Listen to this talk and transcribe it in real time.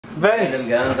Vince,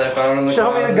 guns I found in the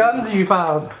show me the guns you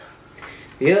found.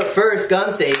 Yep, first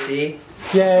gun safety.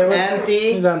 Yeah, it was empty.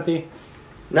 It was empty.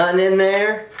 Nothing in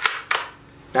there.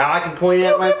 Now I can point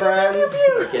at my friends.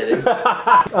 We're kidding.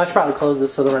 I should probably close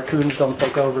this so the raccoons don't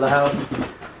take over the house.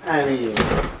 I mean,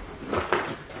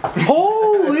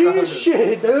 holy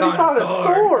shit, dude! He found a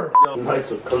sword.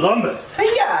 Knights of Columbus.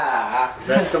 yeah.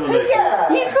 That's coming back. Yeah.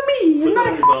 It's me.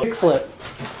 Kickflip.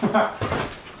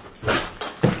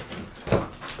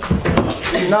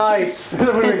 Nice. It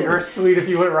would have been sweet if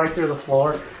you went right through the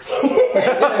floor.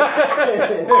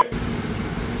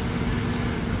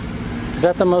 Is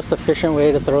that the most efficient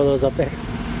way to throw those up there?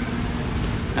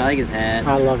 I like his hat.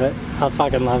 I love it. I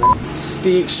fucking love it. It's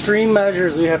the extreme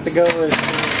measures we have to go with.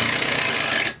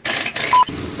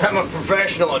 I'm a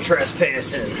professional at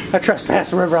trespassing. I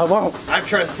trespass wherever I want. I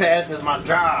trespass as my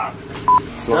job.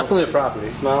 Definitely a property.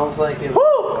 Smells like it's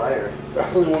Woo! fire.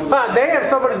 Definitely one of the Ah, damn,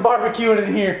 somebody's barbecuing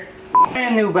in here.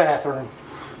 Brand new bathroom.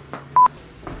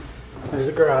 There's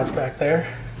a garage back there.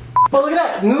 Oh, look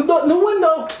at that. New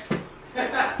window.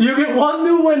 You get one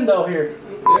new window here.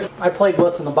 I played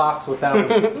What's in the Box with that one.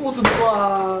 What's in the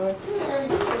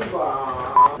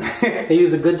box? They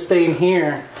use a good stain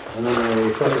here. And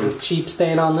then There's a cheap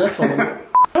stain on this one.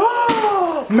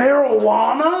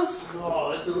 Marijuanas?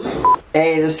 oh, that's illegal.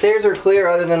 Hey, the stairs are clear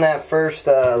other than that first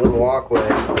little walkway.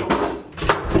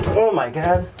 Oh my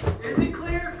god. Is it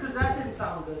clear? Because that didn't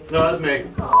sound good. No, that's me.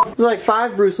 There's like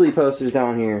 5 Bruce Lee posters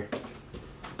down here.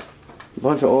 A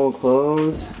bunch of old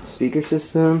clothes, speaker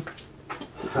system.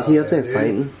 Is he up there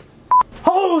fighting?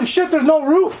 Holy shit, there's no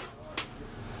roof!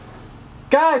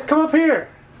 Guys, come up here!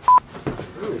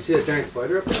 Oh, you see that giant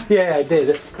spider up there? Yeah, I did.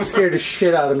 It scared the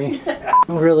shit out of me.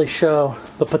 Really show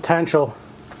the potential.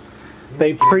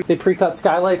 They pre-cut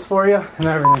skylights for you and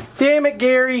everything. Damn it,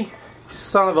 Gary!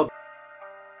 Son of a...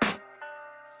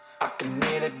 I can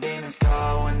hear the demons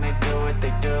call when they do what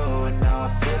they do. And now I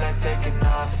feel like taking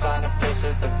off, find a place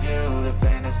with a view. The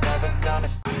pain is never gonna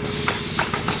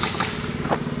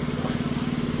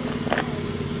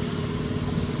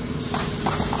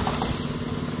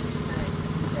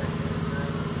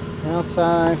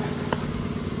Outside.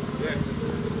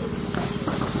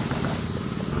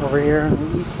 Over here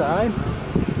on the east side.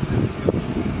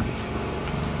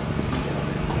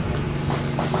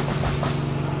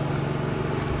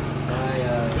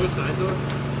 Do a side door?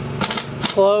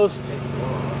 Closed.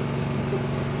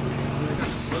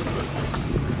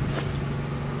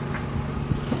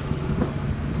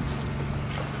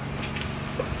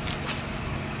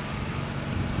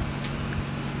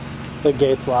 The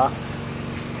gate's locked.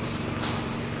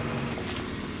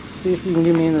 See if you can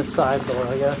get me in the side door,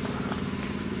 I guess.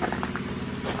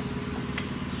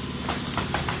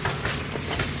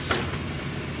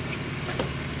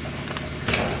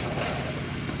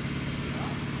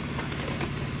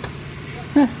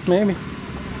 Maybe.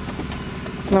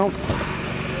 Nope.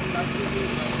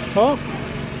 Oh.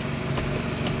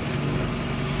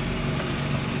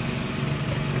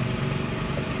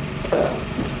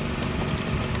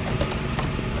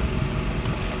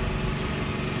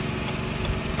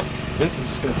 Vince is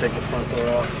just going to take the front door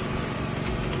off.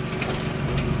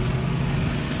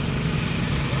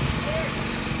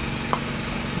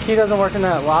 Key doesn't work in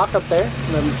that lock up there.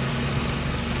 Then...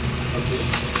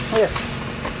 Yeah.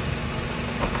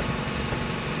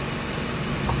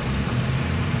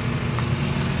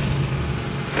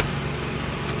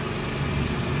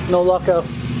 No lucko.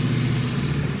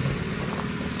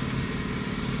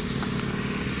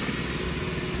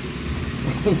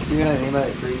 You see what I mean by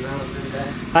free rounds and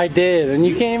that? I did, and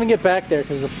you can't even get back there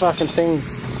because the fucking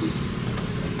thing's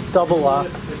double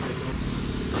lock.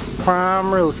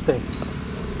 Prime real estate.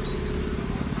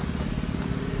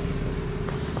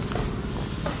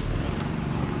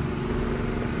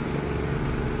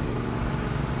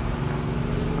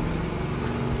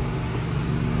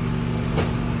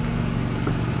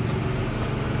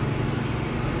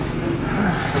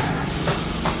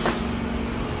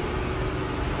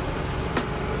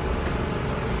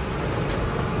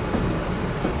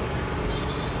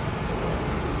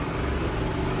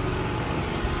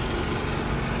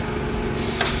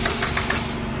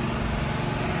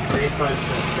 He's probably just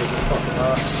going to take the fucking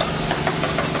off.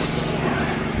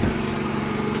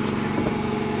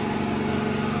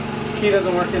 Key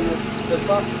doesn't work in this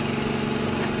lock.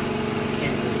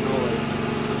 Can't do noise.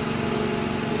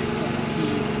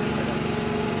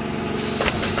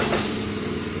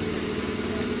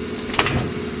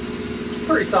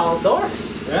 Pretty solid door.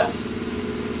 Yeah?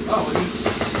 Oh, well,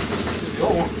 the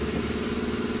old one.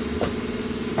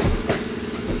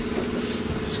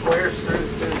 Square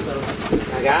screws too, so.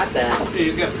 I got that. Yeah,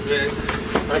 he's got the big.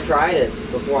 I tried it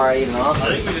before I even off.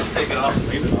 I think you just take it off and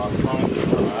leave it off as long as it's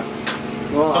not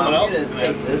off. Well, Someone I'm else gonna is gonna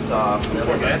take have this off. And then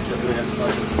Poor we're guy's just gonna have to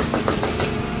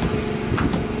fucking.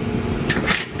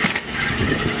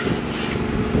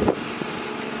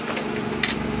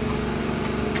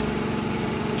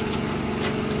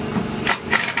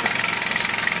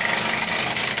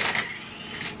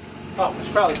 Oh, I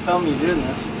should probably film you doing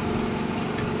this.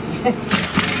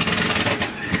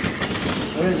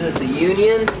 What is this, a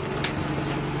union?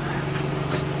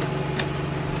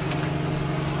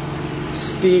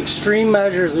 It's the extreme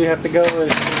measures we have to go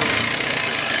with.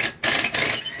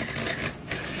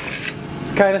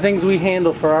 It's the kind of things we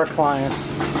handle for our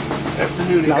clients.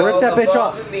 Afternoon. Now rip that bitch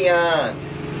above off. and beyond.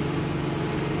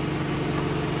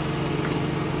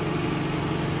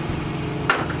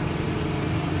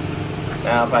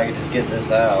 Now if I could just get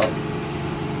this out.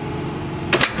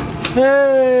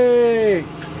 Hey!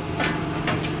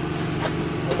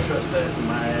 I'm trespassing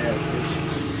my ass,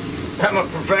 bitch. I'm a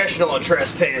professional at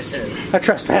trespassing. I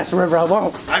trespass wherever I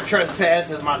won't. I trespass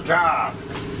is my job.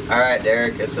 Alright,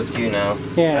 Derek, it's up to you now.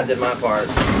 Yeah. I did my part.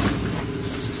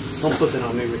 Don't put that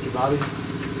on me, Ricky Bobby.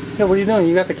 Yeah, what are you doing?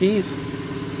 You got the keys.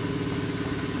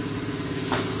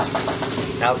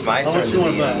 Now it's my How turn much to you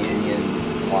be want a back?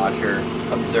 union watcher,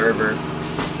 observer.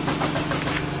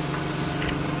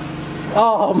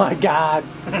 Oh my god.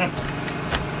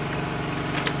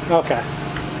 Okay.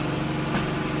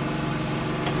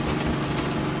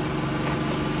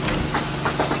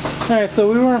 Alright,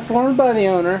 so we were informed by the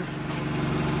owner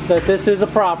that this is a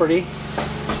property.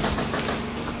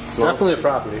 Smells, Definitely a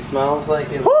property. smells like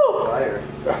it Woo! was fire.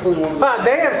 Definitely one of Ah,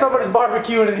 damn, somebody's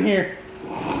barbecuing in here.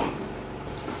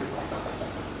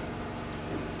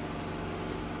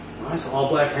 Nice all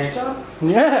black paint job.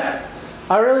 Yeah.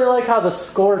 I really like how the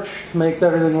scorched makes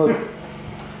everything look.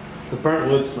 The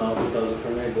burnt wood smells. It does it for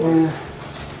me, boys.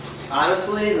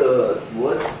 Honestly, the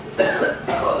woods.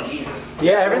 Oh, Jesus.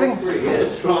 Yeah, everything's Pretty good.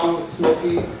 Strong,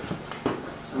 smoky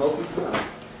smell.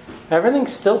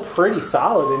 everything's still pretty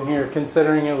solid in here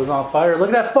considering it was on fire. Look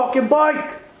at that fucking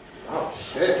bike! Oh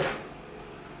shit.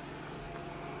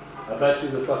 I bet you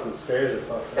the fucking stairs are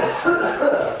fucked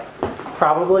up.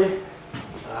 Probably.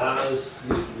 Those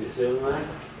used to be ceiling light.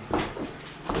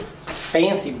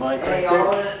 Fancy bike Hey, right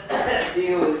y'all there. wanna see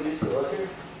who used to live here?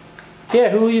 Yeah,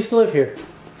 who used to live here?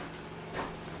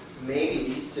 Maybe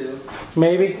these two.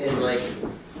 Maybe. In like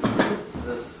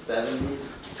the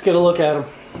 70s. Let's get a look at them.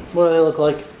 What do they look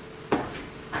like? They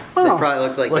Oh, probably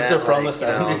looked like Like that. they're from like, the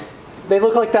you know, 70s. they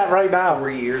look like that right now.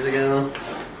 3 years ago.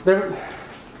 They're,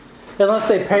 unless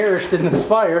they perished in this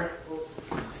fire.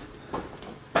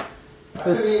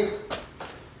 This, It's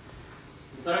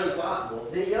entirely possible.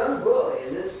 The young boy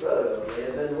in this photo may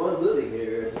have been one living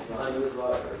here at the time of the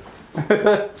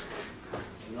fire.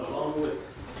 No longer with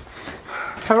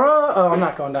us. Hurrah! Oh, I'm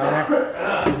not going down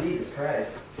there. Jesus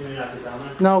Christ. Can you not get down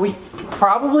there? No, we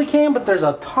probably can, but there's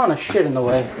a ton of shit in the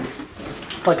way.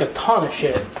 Like a ton of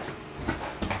shit.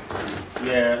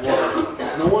 Yeah,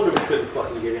 well, no wonder we couldn't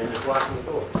fucking get in. They're blocking the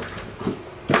door.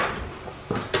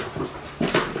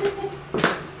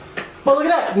 Oh, look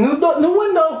at that. New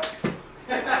window.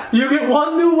 You get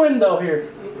one new window here.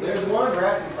 There's one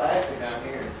wrapped in plastic down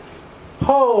here.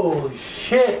 Holy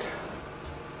shit.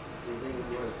 So you think it's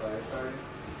where the fire started?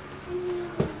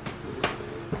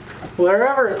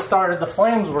 Wherever it started, the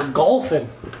flames were gulfing.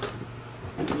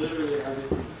 Literally, I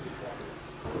didn't.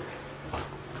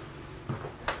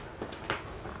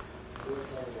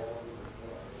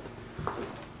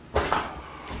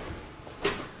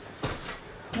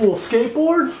 Little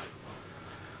skateboard.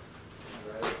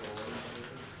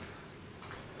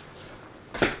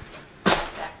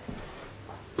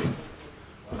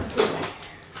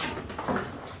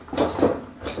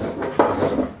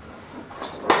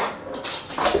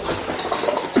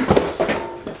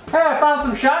 Hey, I found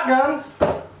some shotguns.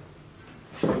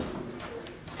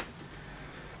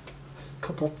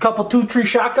 Couple 2-3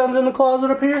 shotguns in the closet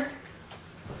up here.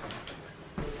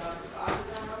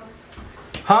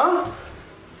 Huh?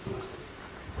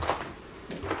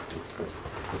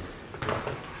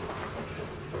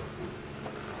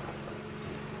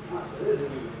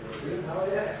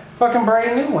 Fucking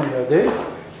brand new window, dude.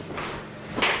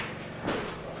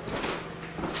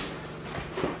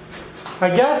 I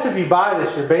guess if you buy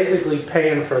this, you're basically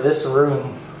paying for this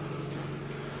room.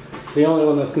 It's the only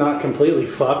one that's not completely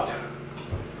fucked.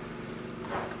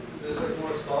 There's like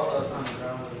more sawdust on the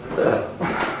ground than there.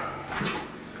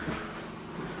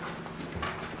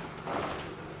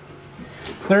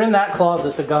 They're in that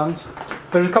closet, the guns.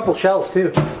 There's a couple shelves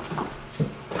too.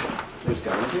 There's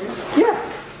guns here? Yeah.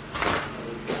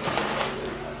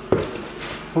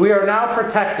 We are now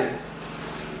protected.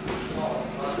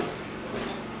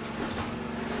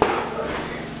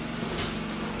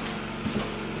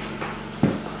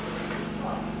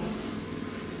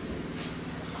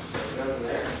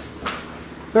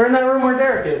 They're in that room where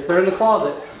Derek is. They're in the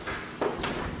closet.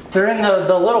 They're in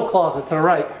the little closet to the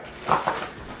right.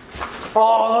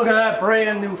 Oh, look at that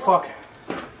brand new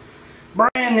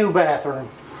brand new bathroom.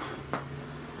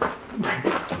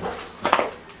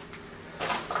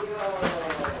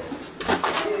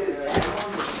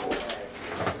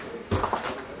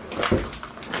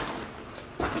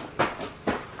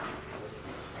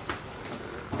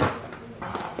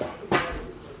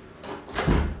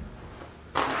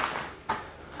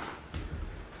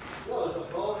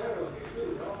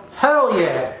 Hell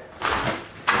yeah!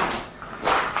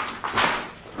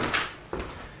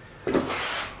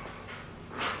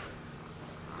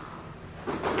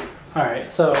 Alright,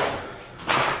 so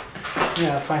I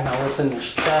gotta find out what's in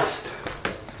this chest.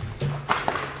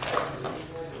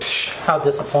 How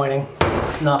disappointing.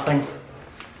 Nothing.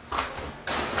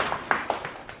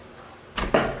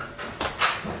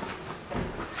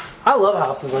 I love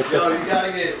houses like this. Yo, you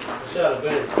gotta get a shot of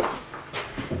Vince.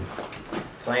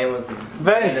 Playing with the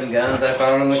Vince, random guns I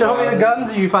found in the show me closet. the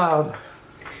guns you found.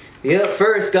 Yep,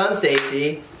 first, gun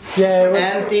safety. Yeah, it was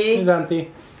Empty. It was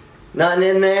empty. Nothing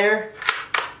in there.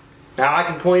 Now I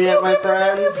can point at my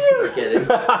friends. We're kidding.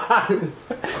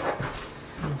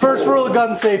 First rule of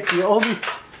gun safety, only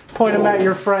point them at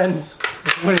your friends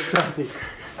when it's empty.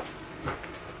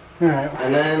 Alright.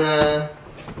 And then,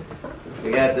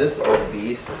 we got this old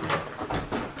beast.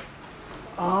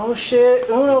 Oh shit,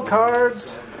 Uno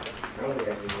cards.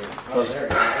 Oh, there.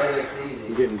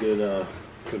 You're getting good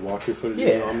walkthrough footage. Yeah.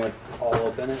 You know, I'm like all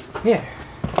up in it. Yeah.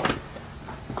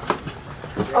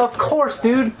 Of course,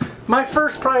 dude. My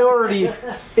first priority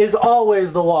is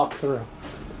always the walkthrough.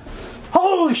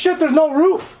 Holy shit, there's no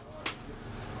roof!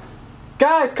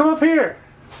 Guys, come up here!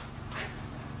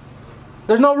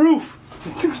 There's no roof!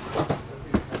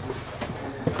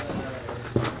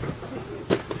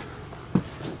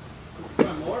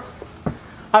 More?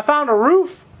 I found a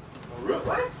roof! A roof?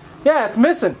 What? Yeah, it's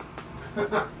missing.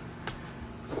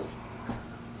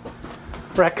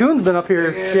 Raccoon's been up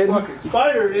here shitting. Fucking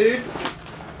spider, dude.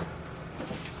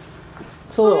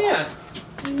 It's a little, Yeah.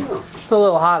 it's a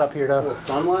little hot up here, though. The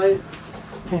sunlight.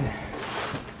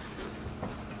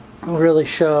 It'll really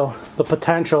show the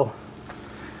potential.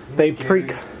 They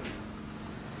pre-cut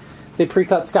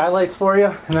skylights for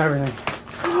you and everything.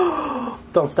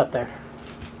 Don't step there.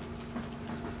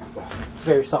 It's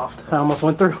very soft. I almost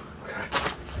went through.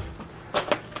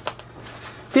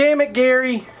 Damn it,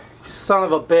 Gary. You son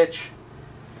of a bitch.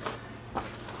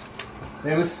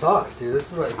 Man, this sucks, dude.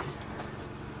 This is like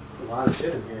a lot of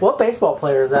shit in here. What baseball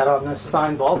player is that on this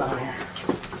signed ball down here?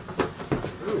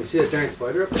 Ooh, you see that giant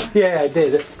spider up there? Yeah, I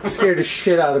did. It scared the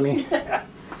shit out of me.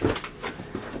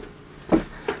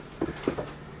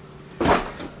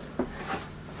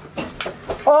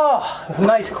 Oh, a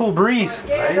nice cool breeze.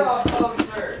 Gandalf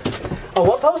poster. A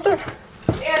what poster?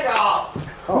 Gandalf.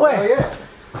 Oh, Wait. hell yeah.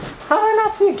 How did I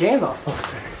not see a Gandalf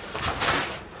poster?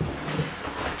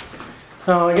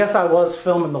 Oh, I guess I was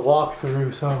filming the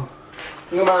walkthrough, so.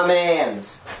 Look at my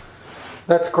mans.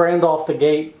 That's Grandolph the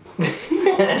Gate.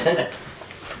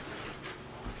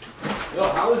 Yo,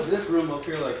 how is this room up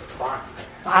here like fine?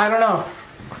 I don't know.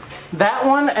 That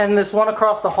one and this one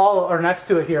across the hall or next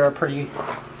to it here are pretty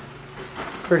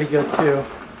good too.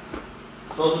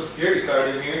 Social security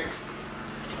card in here.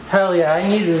 Hell yeah, I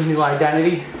needed a new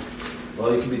identity.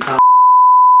 Well, you can be Tom.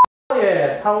 Hell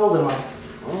yeah, how old am I?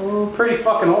 Oh, pretty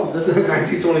fucking old. This is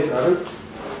 1927.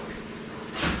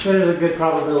 There's a good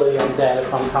probability I'm dead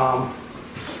if I'm Tom.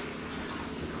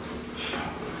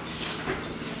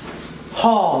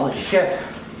 Holy shit.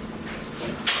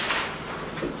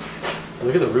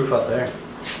 Look at the roof out there.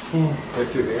 Yeah. Right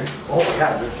through here. Oh my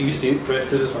god, can you see it right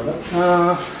through this window?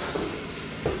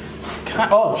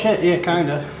 Oh shit, yeah,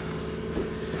 kinda.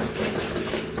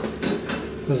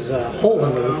 There's a hole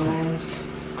in the roof.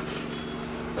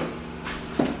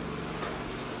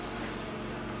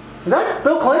 Is that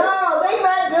Bill Clinton? Oh, they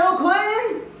met Bill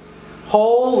Clinton.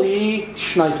 Holy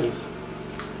shnikes.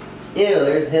 Ew,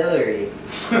 there's Hillary.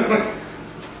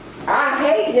 I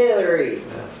hate Hillary.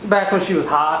 Back when she was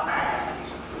hot.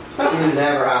 She was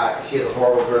never hot. She has a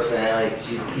horrible personality.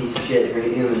 She's a piece of shit for a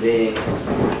human being.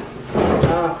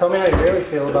 Tell me how you really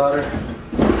feel about her.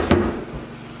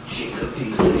 She's a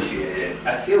piece of shit.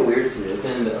 I feel weird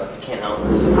snooping, but I can't help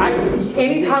myself.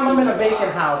 Anytime I'm in a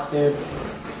vacant house, dude.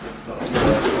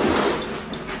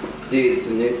 Dude,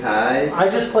 some new ties. I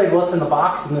just played What's in the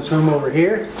Box in this room over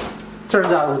here. Turns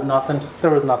out it was nothing.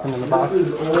 There was nothing in the box. This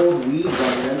is old weed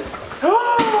bandits.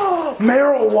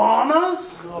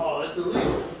 Marijuanas? Oh, that's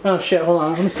illegal. Oh shit, hold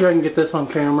on. Let me see if I can get this on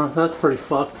camera. That's pretty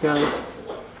fucked, guys.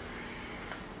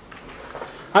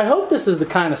 I hope this is the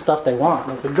kind of stuff they want.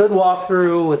 Like a good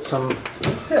walkthrough with some...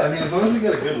 Yeah, I mean, as long as we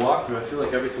get a good walkthrough, I feel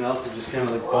like everything else is just kind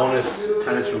of like bonus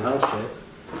tenants from house shit.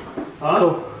 Huh?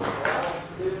 Cool.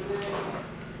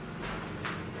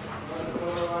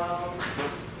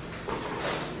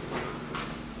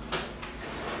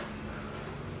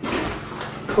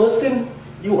 Clifton,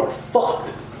 you are fucked.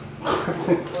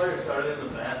 Fire started in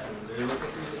the bathroom, dude. Look at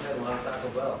you just had a lot of Taco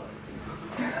Bell.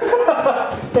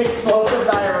 Explosive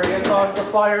diarrhea caused the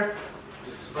fire.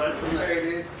 Just spread from there,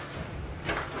 dude.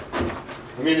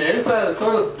 I mean, the inside of the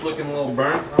toilet's looking a little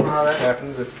burnt. I don't know how that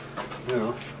happens if, you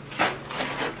know.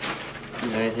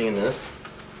 Is there anything in this?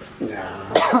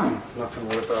 Nah. Nothing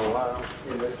worth a while.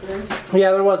 In this thing?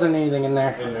 Yeah, there wasn't anything in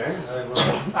there. In there?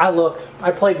 I looked. I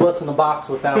played What's in the Box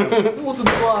with them. What's in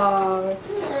the box?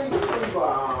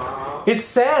 It's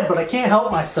sad, but I can't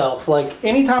help myself. Like,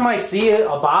 anytime I see a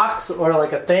box or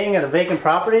like a thing at a vacant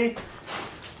property,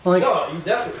 like... No, you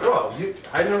definitely... Bro,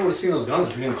 I never would have seen those guns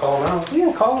if you didn't call them out.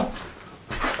 Yeah, call them.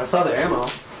 I saw the ammo.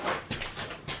 Is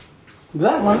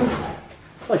that one?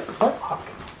 It's like footlock.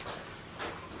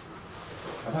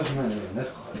 I thought you meant it in this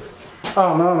closet.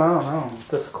 Oh, no.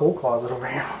 This cool closet over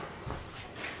here.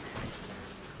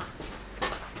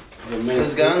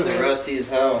 Those guns are rusty as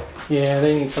hell. Yeah,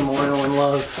 they need some oil and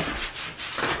love.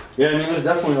 Yeah, I mean, there's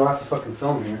definitely a lot to fucking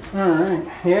film here. Alright,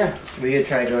 yeah. We could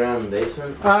try to go down in the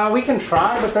basement? We can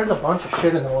try, but there's a bunch of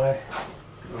shit in the way.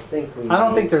 I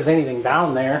don't think there's anything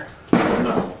down there.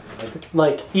 No.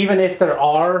 Like, even if there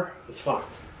are... It's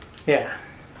fucked. Yeah.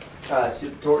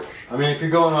 Soup torch. I mean, if you're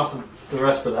going off the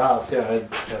rest of the house, yeah,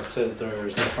 I'd say that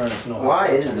there's no furnace, no... Why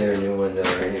is there a new window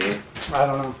right here? I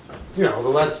don't know. You know, the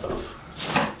lead stuff.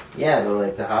 Yeah, but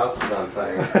like the house is on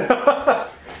fire.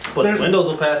 But the windows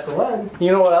will pass the lead.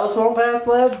 You know what else won't pass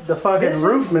lead? The fucking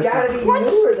roof missing. Gotta be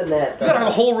newer than that. You gotta have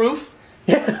a whole roof?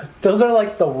 Yeah, those are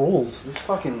like the rules. These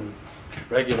fucking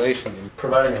regulations and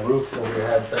providing a roof over your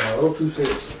head thing a little too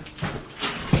serious.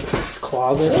 This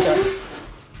closet.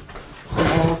 So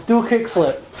let's do a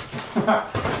kickflip.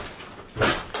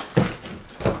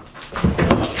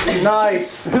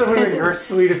 Nice. It would have been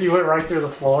sweet if you went right through the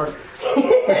floor.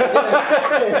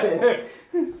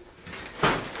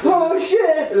 Oh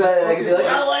shit! I could be like,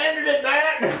 I landed it,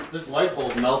 man! This light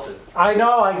bulb melted. I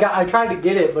know. I tried to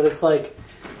get it, but it's like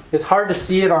it's hard to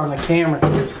see it on the camera.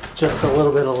 There's just a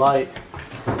little bit of light,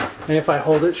 and if I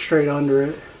hold it straight under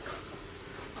it,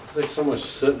 There's like so much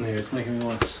soot in here. It's making me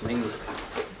want to sneeze.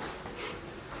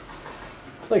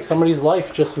 it's like somebody's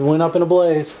life just went up in a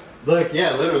blaze. Like,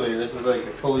 yeah, literally, this is like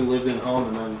a fully lived-in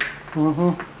home, and then.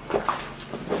 Look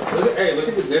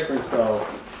at the difference, though.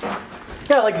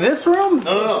 Yeah, like this room.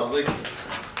 No, like.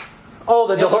 Oh,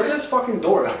 the Yeah, look at doors. this fucking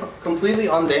door, completely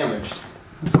undamaged.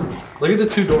 Look at the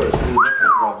two doors. Look at the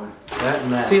difference, Robin. That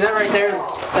and that. See that right there?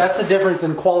 That's the difference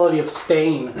in quality of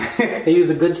stain. They use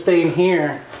a good stain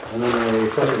here. And then they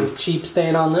There's fucking. a cheap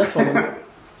stain on this one.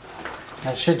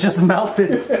 That shit just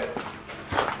melted.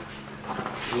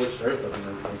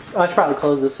 I should probably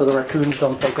close this so the raccoons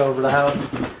don't take over the house.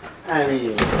 I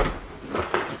mean.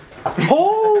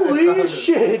 Holy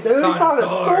shit, dude! He found a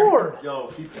sword! Yo,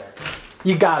 keep that.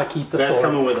 You gotta keep the That's sword.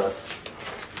 coming with us.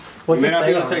 What's You it may not say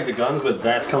be able on to it? take the guns, but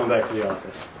that's coming back to the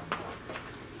office.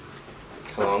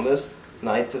 Columbus?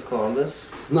 Knights of Columbus?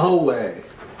 No way.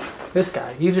 This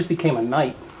guy, you just became a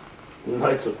knight. The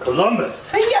Knights of Columbus.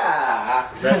 Yeah!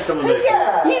 That's coming back.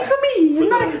 Yeah! It's a me, Put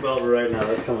that on knight. your belt right now.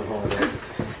 That's coming home. Guys.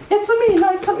 It's a me,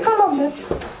 Knights of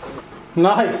Columbus.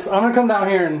 Nice. I'm gonna come down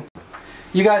here and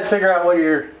you guys figure out what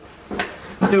you're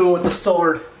doing with the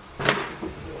sword.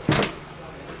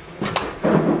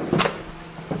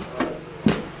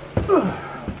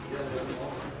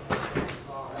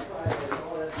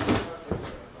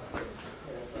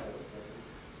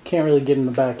 Can't really get in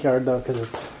the backyard though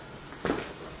because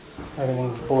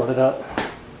everything's boarded up.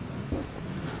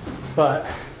 But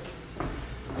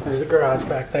there's a garage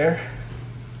back there.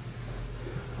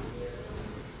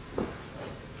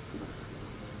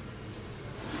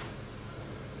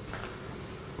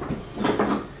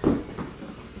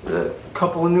 A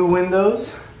couple of new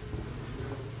windows.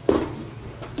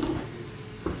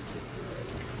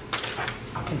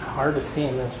 Fucking hard to see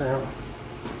in this room.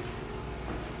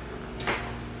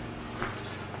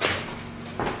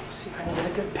 See if I can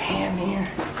get a good pan here.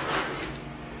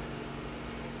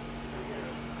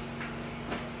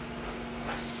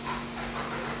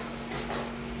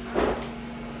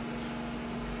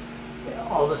 Yeah,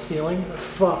 all the ceilings are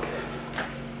fucked.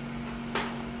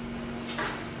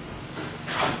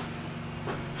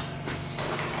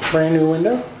 Brand new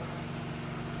window.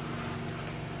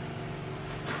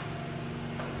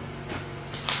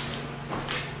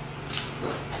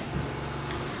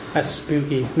 That's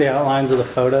spooky. The outlines of the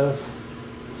photos.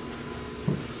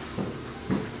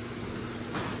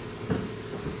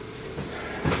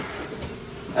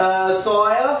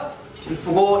 Sawyer, you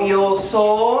forgot your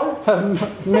sword?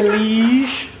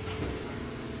 Melige.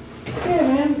 Yeah,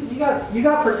 man, you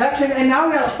got protection, and now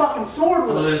we got a fucking sword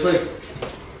with us.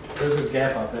 There's a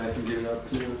gap out there I can get it up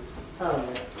to.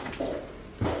 Oh, yeah.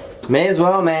 May as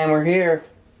well, man. We're here.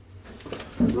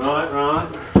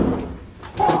 Right.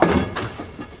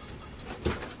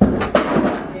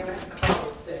 Damn it,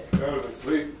 stick. Oh,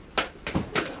 sweet.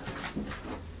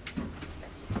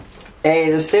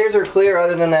 Hey, the stairs are clear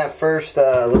other than that first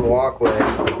little walkway.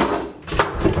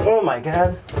 Oh my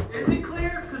god. Is it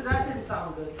clear? Because that didn't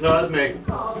sound good. No, that's me.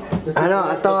 Oh, okay. I know,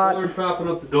 I thought... We were propping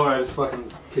up the door, I just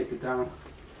fucking kicked it down.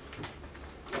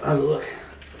 How's it look?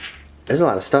 There's a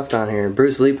lot of stuff down here.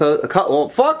 Bruce Lee post. Well,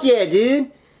 fuck yeah,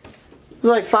 dude.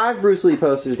 There's like 5 Bruce Lee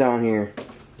posters down here.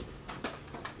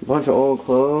 A bunch of old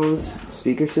clothes.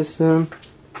 Speaker system.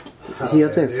 Is he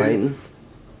up there fighting?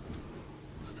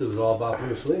 This dude was all about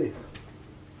Bruce Lee.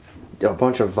 A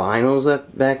bunch of vinyls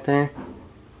up back there.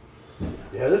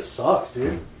 Yeah, this sucks,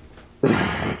 dude.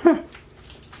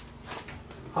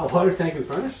 How water tank and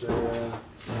furniture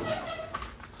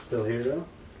still here though?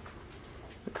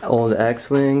 Old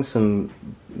X-Wing, some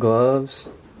gloves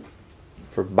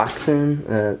for boxing,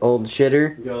 old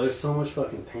shitter. Yo, there's so much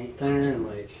fucking paint there, and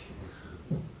like,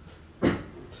 I'm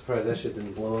surprised that shit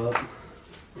didn't blow up.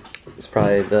 It's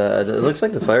probably it looks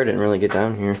like the fire didn't really get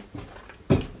down here.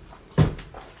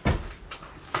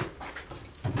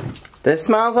 This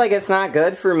smells like it's not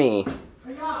good for me.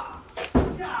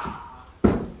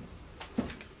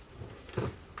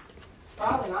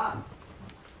 Probably not.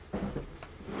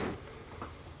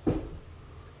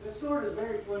 This sword is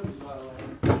very flimsy, by the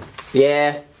way.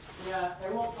 Yeah, Yeah,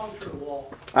 it won't puncture the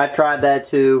wall. I tried that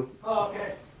too. Oh,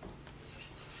 okay.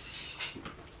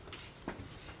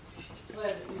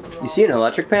 Glad to see we're You see an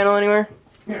electric panel anywhere?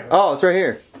 Yeah. Oh, it's right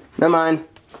here. Never mind.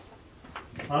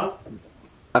 Huh?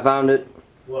 I found it.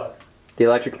 What? The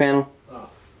electric panel. Oh.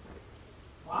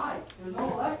 Why? There's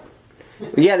no electric.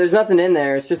 Yeah, there's nothing in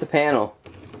there. It's just a panel.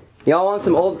 Y'all want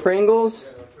some old Pringles?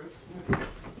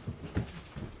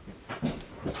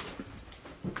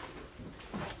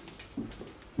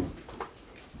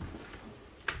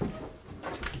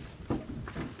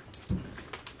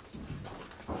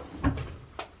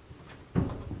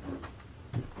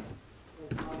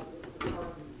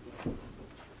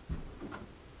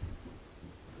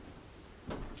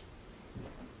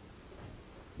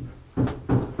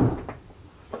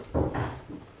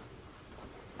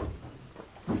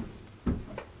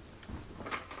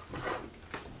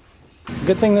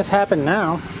 Good thing this happened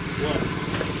now.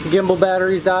 What? Gimbal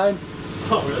batteries died.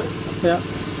 Oh, really? Yeah.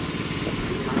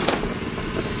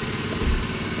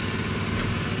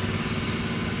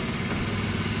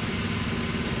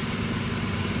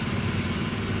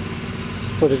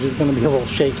 This footage is going to be a little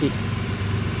shaky.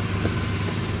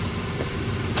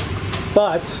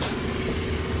 But,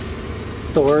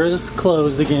 door is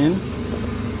closed again.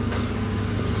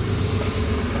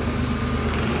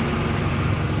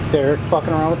 Derek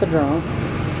fucking around with the drone.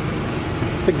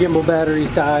 The gimbal batteries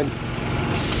died.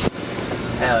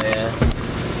 Hell yeah.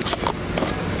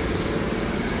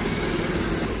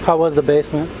 How was the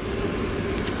basement?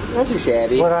 Not too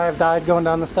shabby. Would I have died going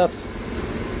down the steps?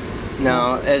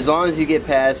 No, as long as you get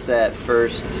past that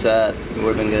first set, it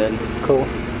would have been good. Cool.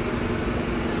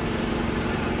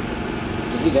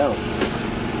 Where'd you go?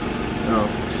 Oh.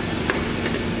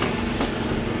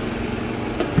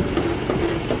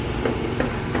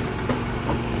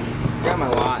 Got my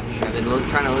watch. I've been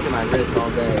trying to look at my wrist all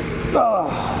day. Oh.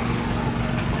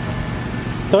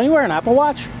 Don't you wear an Apple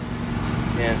Watch?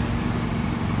 Yeah.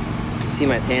 See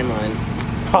my tan line.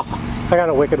 Oh, I got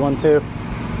a wicked one too.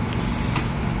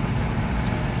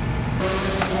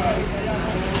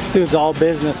 This dude's all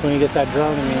business when he gets that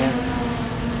drone in the air.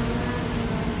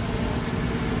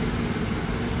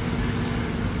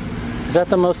 Is that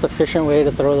the most efficient way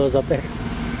to throw those up there?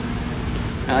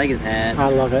 I like his hat. I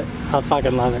love it. I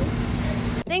fucking love it.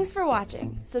 Thanks for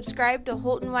watching. Subscribe to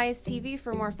HoltonWise TV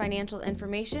for more financial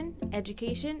information,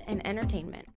 education, and entertainment.